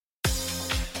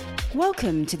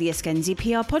Welcome to the ESKENZI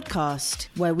PR podcast,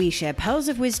 where we share pearls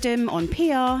of wisdom on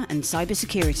PR and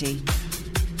cybersecurity.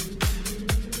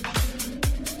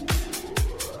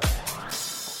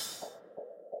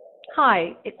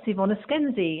 Hi, it's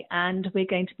ESKENZI, and we're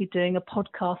going to be doing a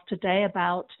podcast today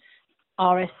about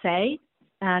RSA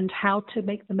and how to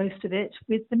make the most of it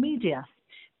with the media.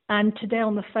 And today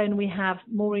on the phone we have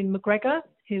Maureen McGregor,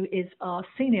 who is our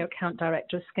Senior Account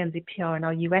Director of ESKENZI PR in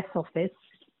our US office.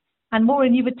 And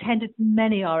Maureen, you've attended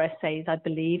many RSAs, I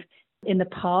believe, in the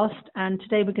past, and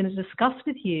today we're going to discuss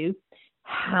with you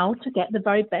how to get the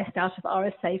very best out of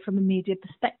RSA from a media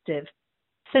perspective.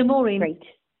 So Maureen, Great.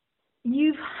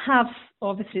 You have,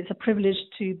 obviously it's a privilege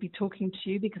to be talking to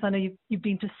you because I know you've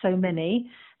been to so many.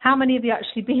 How many have you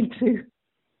actually been to?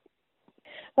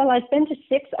 Well, I've been to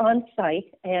 6 on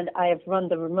site, and I have run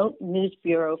the remote news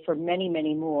bureau for many,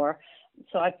 many more.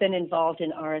 So I've been involved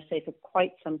in RSA for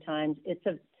quite some time. It's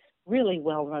a really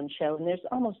well-run show, and there's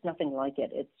almost nothing like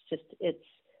it. It's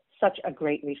such a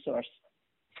great resource.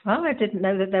 Oh, I didn't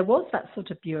know that there was that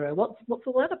sort of bureau. What's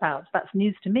all that about? That's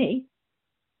news to me.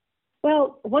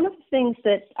 Well, one of the things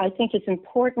that I think is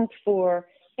important for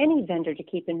any vendor to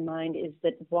keep in mind is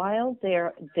that while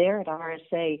they're there at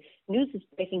RSA, news is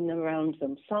breaking around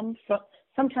them, sometimes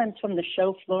from the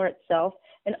show floor itself,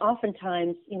 and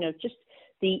oftentimes, just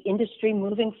the industry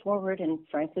moving forward and,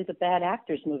 frankly, the bad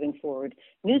actors moving forward.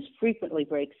 News frequently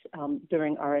breaks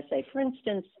during RSA. For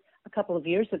instance, a couple of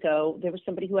years ago, there was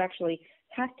somebody who actually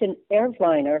hacked an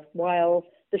airliner while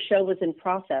the show was in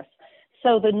process.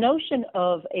 So the notion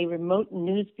of a remote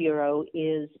news bureau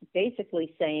is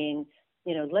basically saying,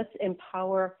 let's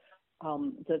empower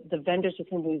the vendors with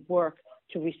whom we work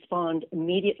to respond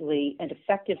immediately and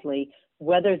effectively,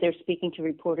 whether they're speaking to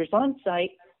reporters on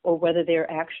site or whether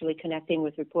they're actually connecting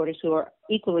with reporters who are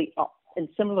equally and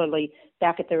similarly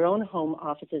back at their own home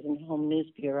offices and home news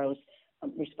bureaus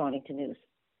responding to news.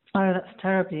 Oh, that's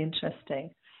terribly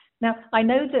interesting. Now, I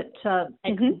know that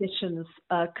exhibitions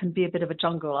can be a bit of a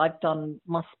jungle. I've done,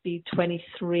 must be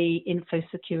 23 info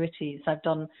securities. I've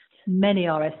done many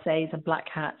RSAs and black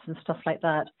hats and stuff like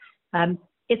that.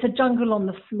 It's a jungle on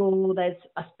the floor. There's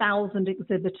 1,000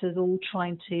 exhibitors all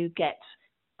trying to get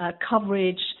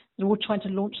coverage. They're all trying to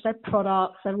launch their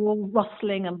products. They're all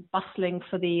rustling and bustling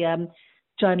for the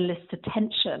journalists'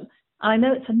 attention. I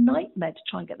know it's a nightmare to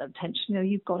try and get their attention.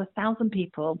 You've got 1,000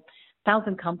 people,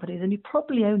 1,000 companies, and you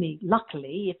probably only,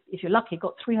 luckily, if you're lucky,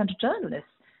 got 300 journalists.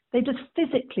 They just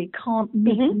physically can't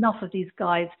meet enough of these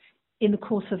guys in the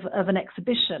course of an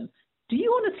exhibition. Do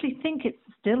you honestly think it's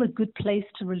still a good place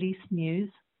to release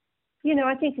news?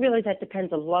 I think really that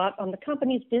depends a lot on the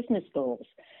company's business goals.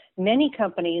 Many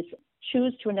companies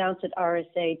choose to announce at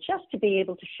RSA just to be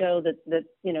able to show that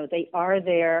they are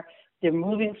there, they're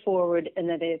moving forward, and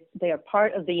that they are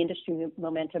part of the industry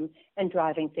momentum and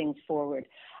driving things forward.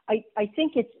 I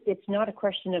think it's not a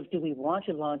question of do we want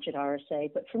to launch at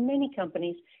RSA, but for many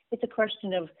companies, it's a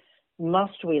question of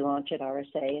must we launch at RSA?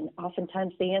 And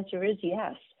oftentimes the answer is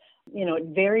yes.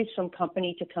 It varies from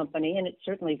company to company, and it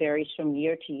certainly varies from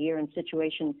year to year and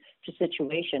situation to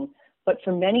situation. But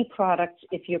for many products,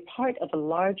 if you're part of a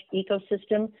large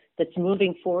ecosystem that's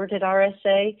moving forward at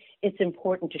RSA, it's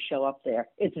important to show up there.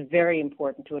 It's very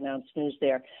important to announce news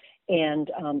there. And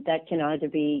that can either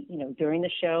be, during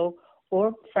the show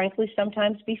or, frankly,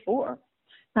 sometimes before.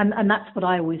 And that's what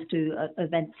I always do at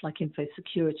events like Info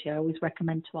Security. I always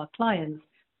recommend to our clients,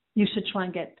 you should try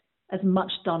and get as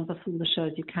much done before the show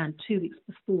as you can, 2 weeks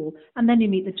before. And then you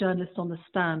meet the journalists on the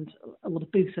stand or the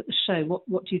booth at the show.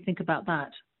 What do you think about that?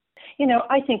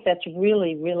 I think that's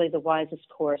really, really the wisest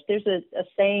course. There's a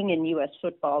saying in U.S.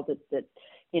 football that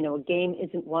a game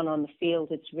isn't won on the field,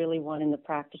 it's really won in the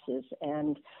practices.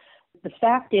 And the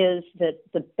fact is that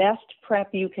the best prep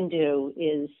you can do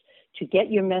is to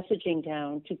get your messaging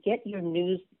down, to get your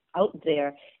news out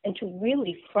there, and to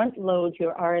really front load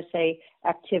your RSA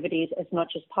activities as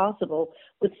much as possible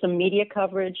with some media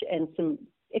coverage and some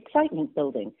excitement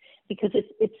building, because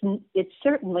it's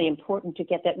certainly important to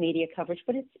get that media coverage,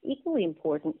 but it's equally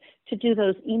important to do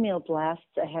those email blasts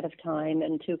ahead of time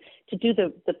and to do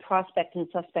the prospect and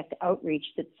suspect outreach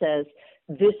that says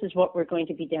this is what we're going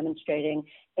to be demonstrating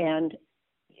and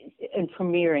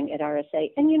premiering at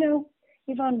RSA. And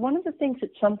Yvonne, one of the things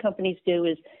that some companies do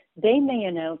is they may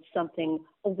announce something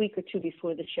a week or two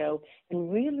before the show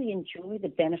and really enjoy the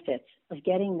benefits of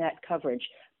getting that coverage,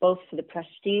 both for the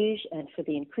prestige and for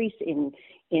the increase in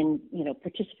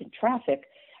participant traffic.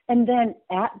 And then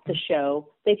at the show,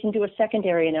 they can do a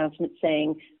secondary announcement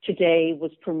saying today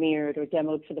was premiered or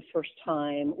demoed for the first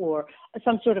time, or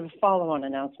some sort of a follow-on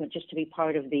announcement just to be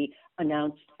part of the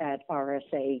announced at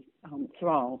RSA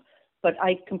throng. But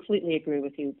I completely agree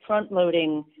with you.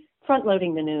 Front-loading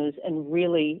the news and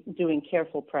really doing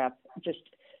careful prep just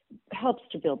helps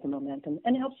to build the momentum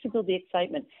and helps to build the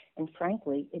excitement. And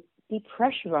frankly, it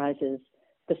depressurizes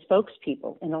the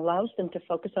spokespeople and allows them to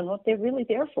focus on what they're really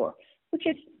there for, which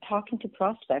is talking to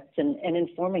prospects and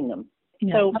informing them.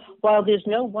 Yeah. So while there's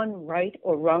no one right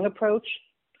or wrong approach,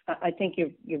 I think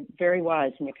you're very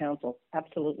wise in your counsel.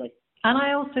 Absolutely. And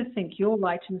I also think you're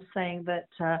right in saying that,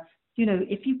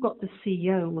 if you've got the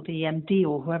CEO or the MD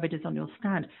or whoever it is on your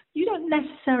stand, you don't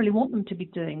necessarily want them to be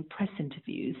doing press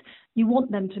interviews. You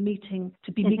want them to be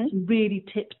meeting really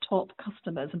tip-top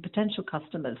customers and potential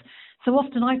customers. So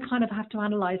often I kind of have to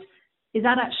analyze, is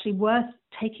that actually worth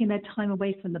taking their time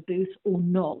away from the booth or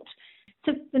not?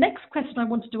 So the next question I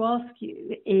wanted to ask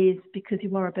you is, because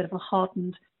you are a bit of a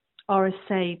hardened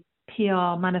RSA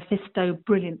PR manifesto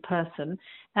brilliant person,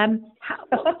 how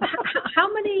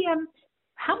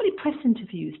many press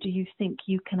interviews do you think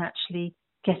you can actually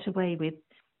get away with?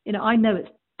 I know it's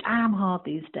damn hard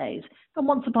these days. And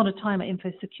once upon a time at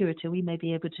InfoSecurity, we may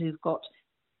be able to have got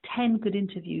 10 good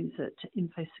interviews at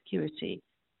InfoSecurity.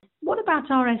 What about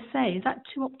RSA? Is that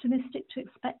too optimistic to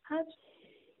expect that?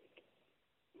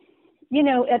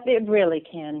 It really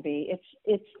can be.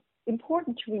 It's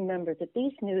important to remember that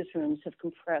these newsrooms have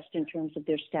compressed in terms of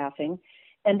their staffing,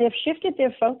 and they've shifted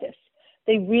their focus.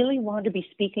 They really want to be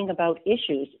speaking about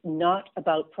issues, not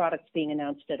about products being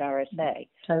announced at RSA.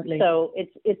 Totally. So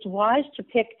it's wise to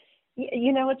pick,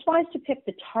 it's wise to pick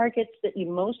the targets that you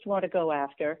most want to go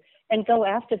after and go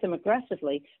after them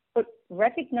aggressively, but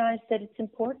recognize that it's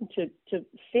important to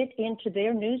fit into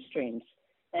their news streams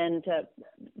and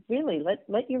really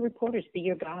let your reporters be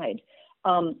your guide.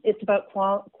 It's about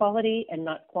quality and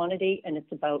not quantity, and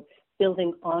it's about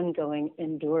building ongoing,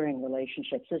 enduring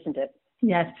relationships, isn't it?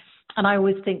 Yes, and I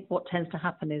always think what tends to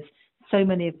happen is so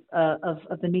many of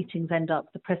the meetings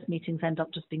the press meetings end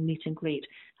up just being meet and greet.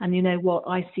 And you know what?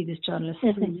 I see these journalists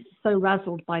so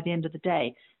razzled by the end of the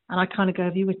day. And I kind of go,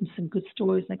 have you written some good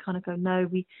stories? And they kind of go, no,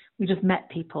 we just met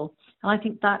people. And I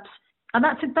think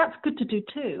that's good to do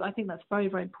too. I think that's very,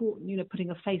 very important, putting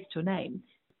a face to a name.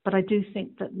 But I do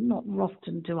think that not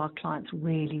often do our clients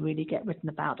really, really get written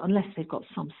about unless they've got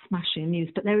some smashing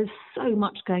news. But there is so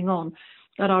much going on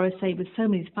at RSA with so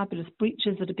many fabulous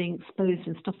breaches that are being exposed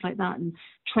and stuff like that, and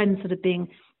trends that are being,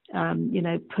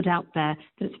 put out there,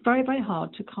 that it's very, very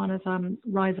hard to kind of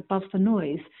rise above the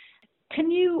noise.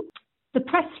 The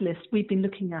press list we've been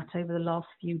looking at over the last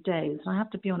few days, and I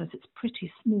have to be honest, it's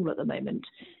pretty small at the moment.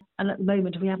 And at the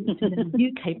moment, we haven't seen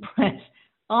any UK press.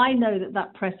 I know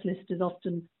that press list is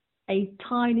often a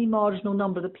tiny marginal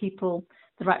number of the people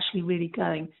that are actually really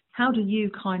going. How do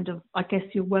you I guess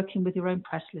you're working with your own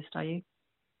press list, are you?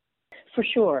 For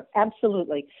sure,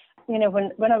 absolutely. When I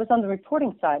was on the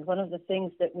reporting side, one of the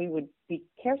things that we would be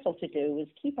careful to do was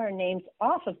keep our names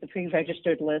off of the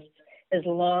pre-registered lists as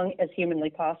long as humanly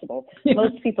possible.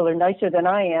 Most people are nicer than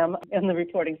I am on the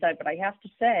reporting side, but I have to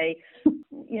say,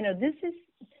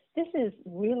 this is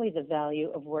really the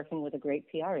value of working with a great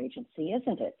PR agency,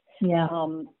 isn't it? Yeah.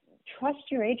 Trust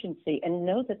your agency and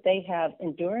know that they have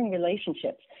enduring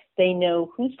relationships. They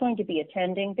know who's going to be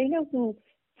attending. They know who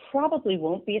probably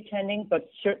won't be attending, but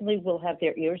certainly will have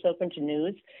their ears open to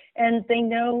news. And they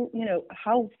know,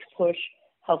 how to push,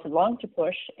 how long to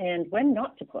push, and when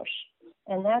not to push.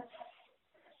 And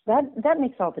that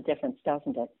makes all the difference,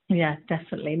 doesn't it? Yeah,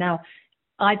 definitely. Now,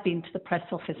 I've been to the press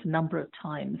office a number of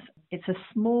times. It's a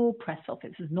small press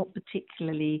office. It's not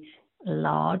particularly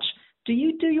large. Do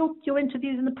you do your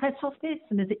interviews in the press office,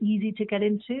 and is it easy to get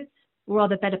into, or are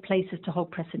there better places to hold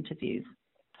press interviews?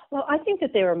 Well, I think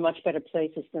that there are much better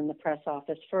places than the press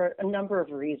office for a number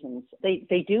of reasons.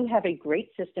 They do have a great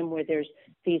system where there's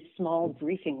these small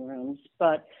briefing rooms,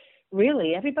 but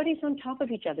really everybody's on top of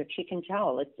each other, cheek and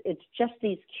jowl. It's just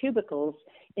these cubicles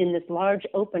in this large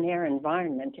open air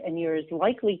environment, and you're as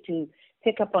likely to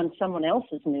pick up on someone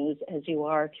else's news as you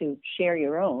are to share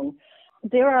your own.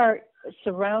 There are,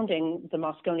 surrounding the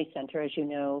Moscone Center, as you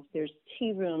know, there's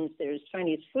tea rooms, there's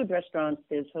Chinese food restaurants,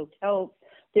 there's hotels,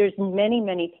 there's many,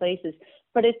 many places,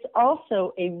 but it's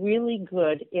also a really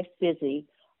good, if busy,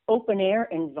 open air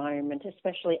environment,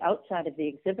 especially outside of the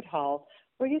exhibit hall,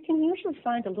 where you can usually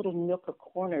find a little nook or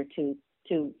corner to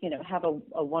have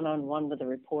a one-on-one with a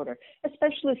reporter,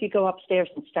 especially if you go upstairs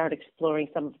and start exploring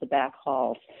some of the back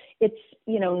halls. It's,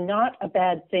 not a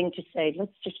bad thing to say,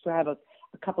 let's just grab a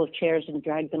couple of chairs and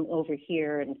drag them over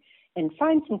here and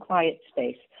find some quiet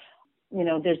space.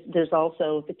 There's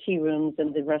also the tea rooms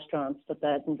and the restaurants, but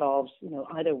that involves,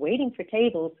 either waiting for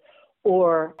tables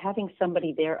or having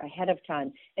somebody there ahead of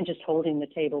time and just holding the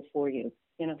table for you.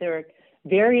 There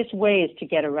various ways to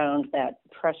get around that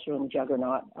press room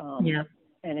juggernaut. Yeah.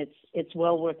 And it's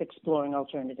well worth exploring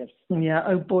alternatives. Yeah.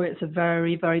 Oh boy, it's a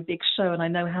very, very big show, and I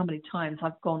know how many times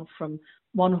I've gone from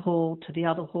one hall to the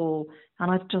other hall,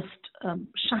 and I've just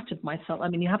shattered myself. I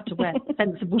mean, you have to wear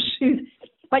sensible shoes,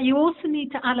 but you also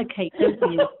need to allocate,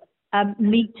 don't you,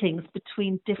 meetings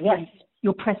between different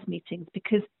your press meetings,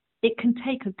 because it can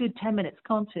take a good 10 minutes,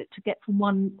 can't it, to get from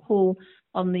one hall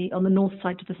on the north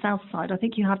side to the south side. I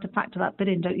think you have to factor that bit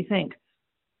in, don't you think?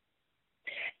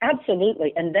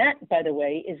 Absolutely. And that, by the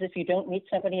way, is if you don't meet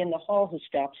somebody in the hall who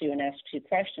stops you and asks you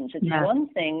questions. It's one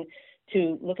thing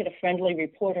to look at a friendly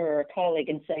reporter or a colleague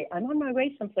and say, I'm on my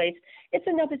way someplace. It's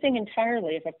another thing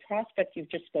entirely if a prospect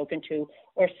you've just spoken to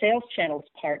or sales channels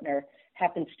partner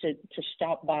happens to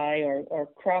stop by or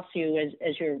cross you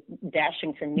as you're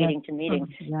dashing from meeting to meeting.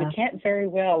 You can't very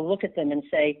well look at them and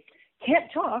say,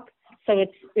 can't talk. So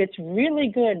it's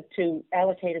really good to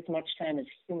allocate as much time as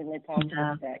humanly possible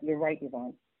to that. You're right,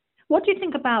 Yvonne. What do you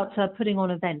think about putting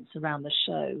on events around the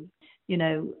show? You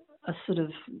know, a sort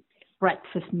of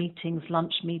breakfast meetings,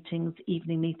 lunch meetings,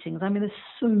 evening meetings. I mean, there's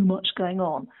so much going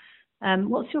on.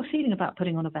 What's your feeling about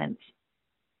putting on events?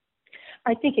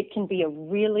 I think it can be a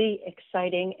really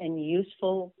exciting and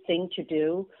useful thing to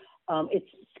do. It's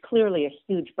clearly a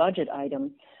huge budget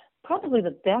item. Probably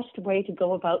the best way to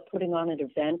go about putting on an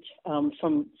event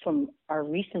from our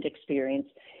recent experience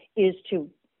is to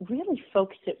really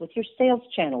focus it with your sales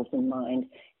channels in mind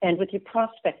and with your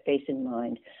prospect base in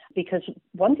mind. Because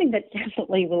one thing that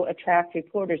definitely will attract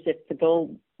reporters, if the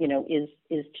goal,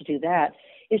 is to do that,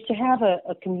 is to have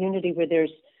a community where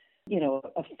there's,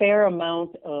 a fair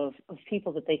amount of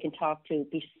people that they can talk to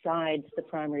besides the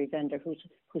primary vendor who's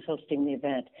hosting the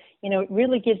event. It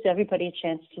really gives everybody a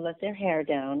chance to let their hair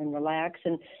down and relax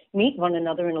and meet one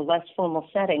another in a less formal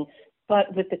setting,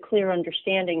 but with the clear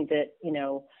understanding that,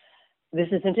 this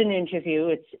isn't an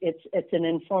interview, it's an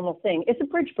informal thing. It's a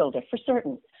bridge builder for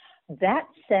certain. That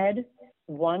said,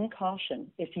 one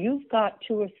caution: if you've got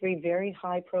 2 or 3 very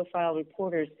high profile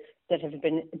reporters that have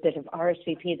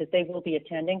RSVP'd that they will be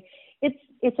attending,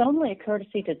 it's only a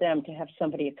courtesy to them to have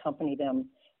somebody accompany them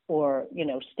or,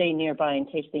 stay nearby in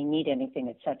case they need anything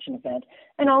at such an event.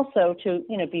 And also to,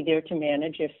 be there to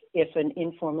manage if an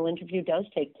informal interview does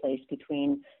take place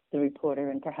between the reporter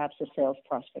and perhaps a sales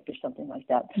prospect or something like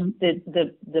that. Mm-hmm.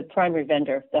 The primary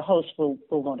vendor, the host will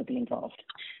want to be involved.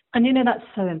 And that's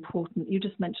so important. You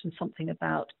just mentioned something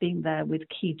about being there with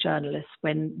key journalists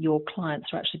when your clients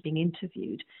are actually being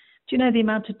interviewed. Do you know the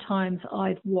amount of times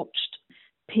I've watched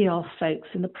PR folks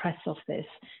in the press office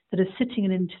that are sitting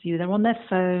in an interview, they're on their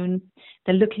phone,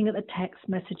 they're looking at the text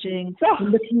messaging, they're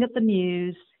looking at the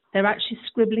news, they're actually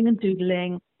scribbling and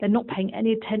doodling, they're not paying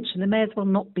any attention, they may as well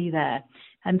not be there.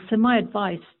 And so my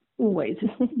advice always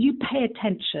is you pay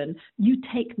attention, you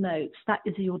take notes, that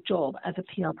is your job as a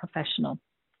PR professional.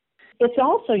 It's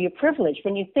also your privilege.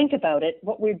 When you think about it,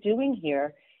 what we're doing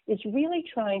here is really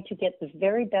trying to get the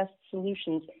very best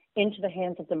solutions into the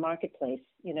hands of the marketplace.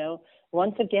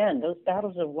 Once again, those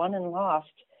battles are won and lost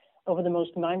over the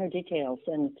most minor details.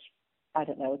 And I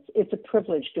don't know, it's a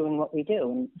privilege doing what we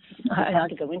do. And I have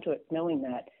to go into it knowing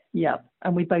that. Yeah,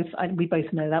 and we both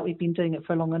know that. We've been doing it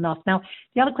for long enough. Now,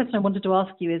 the other question I wanted to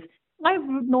ask you is, I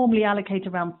normally allocate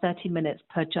around 30 minutes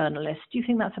per journalist. Do you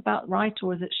think that's about right,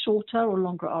 or is it shorter or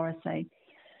longer at RSA?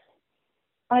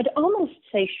 I'd almost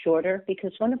say shorter,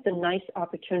 because one of the nice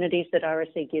opportunities that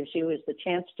RSA gives you is the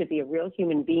chance to be a real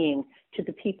human being to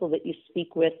the people that you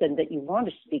speak with and that you want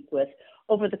to speak with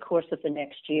over the course of the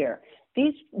next year.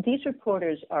 These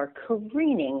reporters are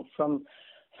careening from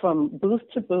booth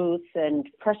to booth and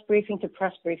press briefing to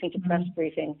press briefing to press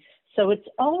briefing. So it's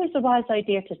always a wise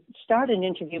idea to start an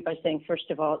interview by saying, first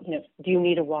of all, do you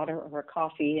need a water or a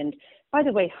coffee? And by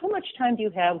the way, how much time do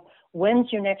you have?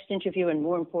 When's your next interview? And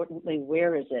more importantly,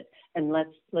 where is it? And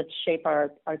let's shape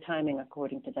our timing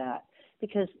according to that.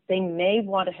 Because they may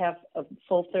want to have a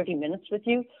full 30 minutes with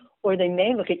you, or they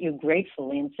may look at you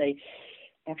gratefully and say,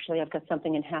 actually, I've got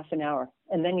something in half an hour.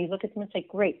 And then you look at them and say,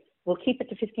 great, we'll keep it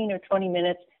to 15 or 20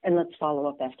 minutes, and let's follow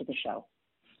up after the show.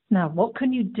 Now, what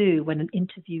can you do when an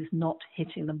interview's not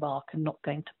hitting the mark and not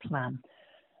going to plan?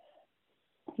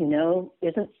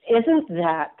 Isn't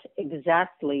that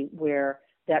exactly where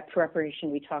that preparation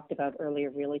we talked about earlier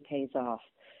really pays off?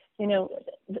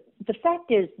 The fact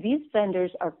is, these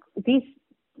vendors are these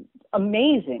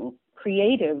amazing,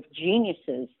 creative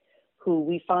geniuses who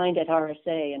we find at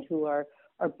RSA and who are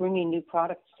bringing new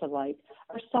products to light,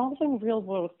 are solving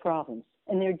real-world problems,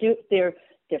 and they're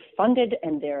funded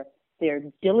and they're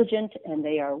diligent and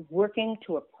they are working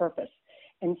to a purpose.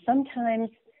 And sometimes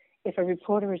if a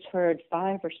reporter has heard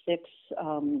 5 or 6,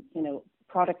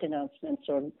 product announcements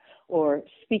or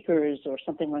speakers or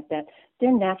something like that,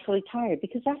 they're naturally tired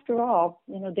because after all,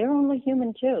 they're only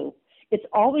human too. It's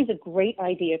always a great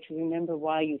idea to remember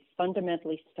why you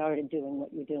fundamentally started doing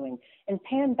what you're doing and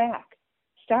pan back.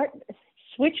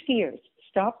 Switch gears.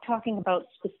 Stop talking about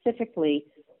specifically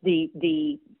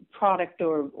the product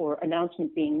or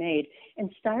announcement being made and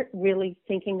start really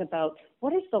thinking about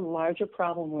what is the larger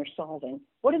problem we're solving?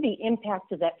 What are the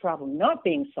impacts of that problem not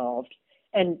being solved?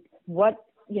 And what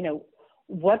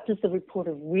does the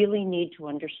reporter really need to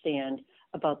understand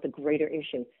about the greater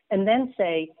issue? And then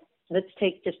say, let's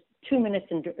take just 2 minutes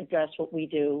and address what we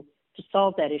do to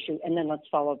solve that issue, and then let's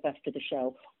follow up after the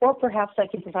show. Or perhaps I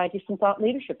can provide you some thought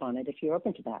leadership on it if you're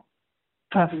open to that.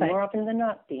 Perfect. More often than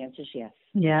not, the answer is yes.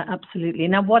 Yeah, absolutely.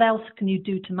 Now, what else can you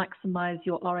do to maximize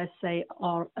your RSA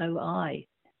ROI?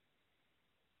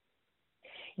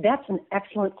 That's an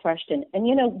excellent question. And,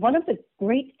 one of the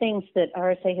great things that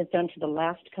RSA has done for the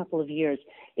last couple of years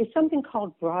is something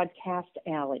called Broadcast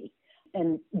Alley.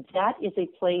 And that is a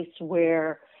place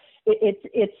where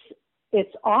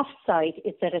it's off-site.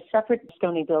 It's at a separate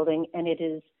Stony building, and it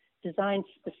is designed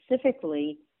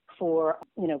specifically for,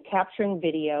 capturing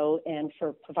video and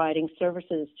for providing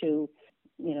services to,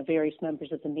 various members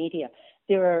of the media.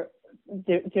 There's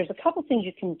a couple things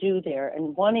you can do there,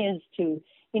 and one is to,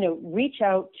 reach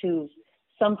out to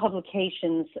some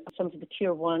publications, some of the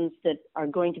tier ones that are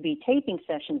going to be taping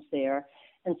sessions there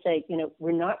and say,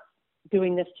 we're not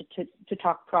doing this to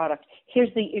talk product.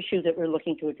 Here's the issue that we're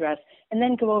looking to address, and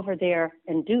then go over there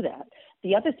and do that.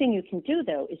 The other thing you can do,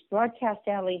 though, is Broadcast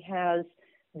Alley has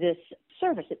this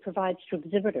service it provides to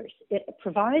exhibitors. It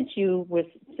provides you with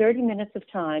 30 minutes of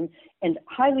time and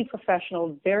highly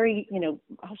professional, very,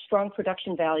 strong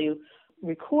production value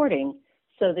recording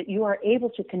so that you are able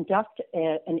to conduct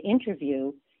an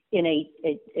interview in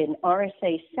an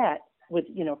RSA set with,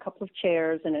 a couple of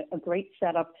chairs and a great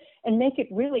setup and make it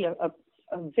really a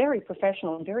very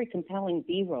professional and very compelling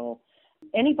B-roll.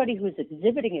 Anybody who's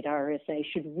exhibiting at RSA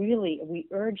should really, we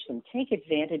urge them, take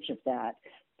advantage of that.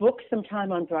 Book some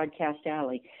time on Broadcast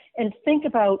Alley and think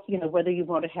about, whether you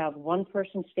want to have one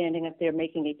person standing up there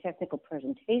making a technical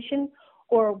presentation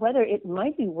or whether it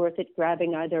might be worth it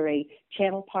grabbing either a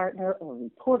channel partner or a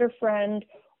reporter friend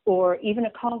or even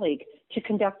a colleague to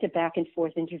conduct a back and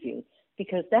forth interview,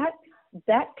 because that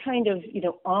kind of,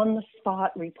 on the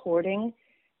spot reporting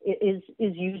is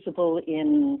usable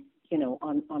in,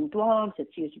 on blogs,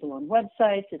 it's usable on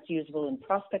websites, it's usable in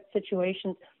prospect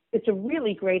situations. It's a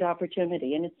really great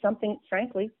opportunity, and it's something,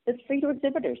 frankly, that's free to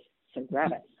exhibitors. So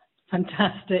grab it.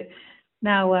 Fantastic.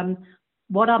 Now,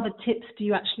 what other tips do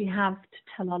you actually have to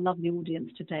tell our lovely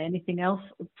audience today? Anything else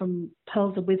from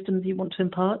pearls of wisdom that you want to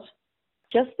impart?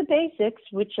 Just the basics,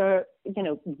 which are,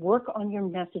 work on your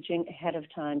messaging ahead of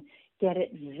time. Get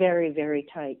it very, very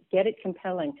tight. Get it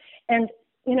compelling. And,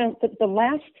 the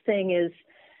last thing is,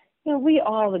 we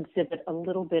all exhibit a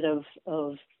little bit of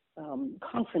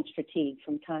conference fatigue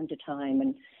from time to time.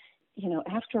 And,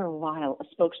 after a while, a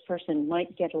spokesperson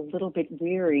might get a little bit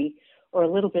weary or a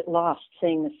little bit lost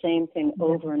saying the same thing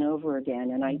over and over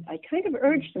again. And I kind of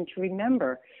urge them to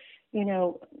remember,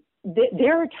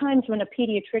 there are times when a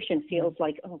pediatrician feels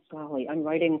like, oh, golly, I'm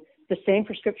writing the same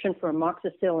prescription for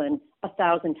amoxicillin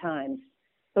 1,000 times.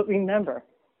 But remember,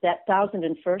 that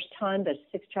 1,001st time that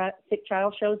a sick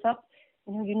child shows up,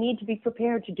 you need to be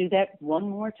prepared to do that one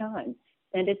more time.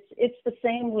 And it's the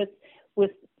same with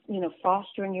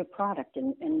fostering your product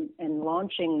and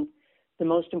launching the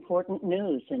most important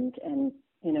news. And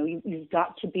you've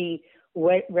got to be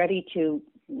ready to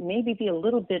maybe be a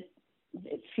little bit,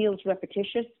 it feels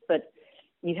repetitious, but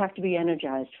you have to be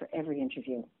energized for every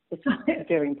interview. It's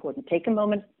very important. Take a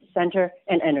moment, center,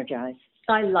 and energize.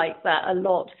 I like that a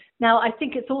lot. Now, I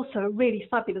think it's also a really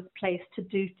fabulous place to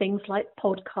do things like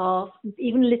podcasts,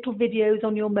 even little videos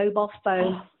on your mobile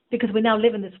phone, because we now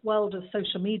live in this world of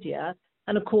social media.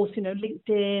 And of course,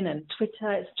 LinkedIn and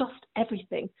Twitter, it's just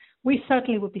everything. We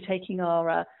certainly would be taking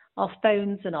our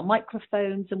phones and our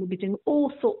microphones, and we'll be doing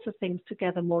all sorts of things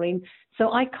together, Maureen.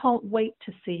 So I can't wait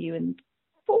to see you in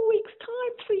 4 weeks'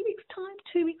 time, 3 weeks' time,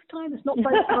 2 weeks' time. It's not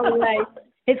very far away.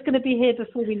 It's going to be here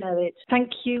before we know it.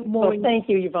 Thank you, Maureen. Well, thank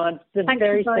you, Yvonne. Thank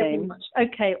you very much.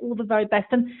 Okay, all the very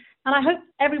best. And I hope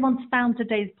everyone's found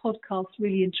today's podcast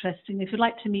really interesting. If you'd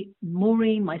like to meet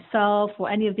Maureen, myself, or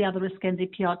any of the other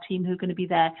ESKENZI PR team who are going to be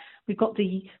there, we've got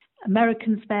the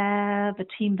Americans there, the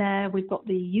team there. We've got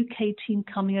the UK team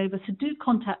coming over. So do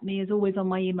contact me, as always, on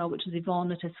my email, which is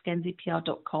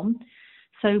yvonne@eskenzipr.com.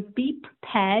 So be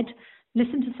prepared.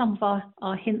 Listen to some of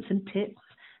our hints and tips.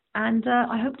 And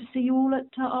I hope to see you all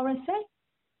at RSA.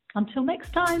 Until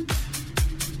next time.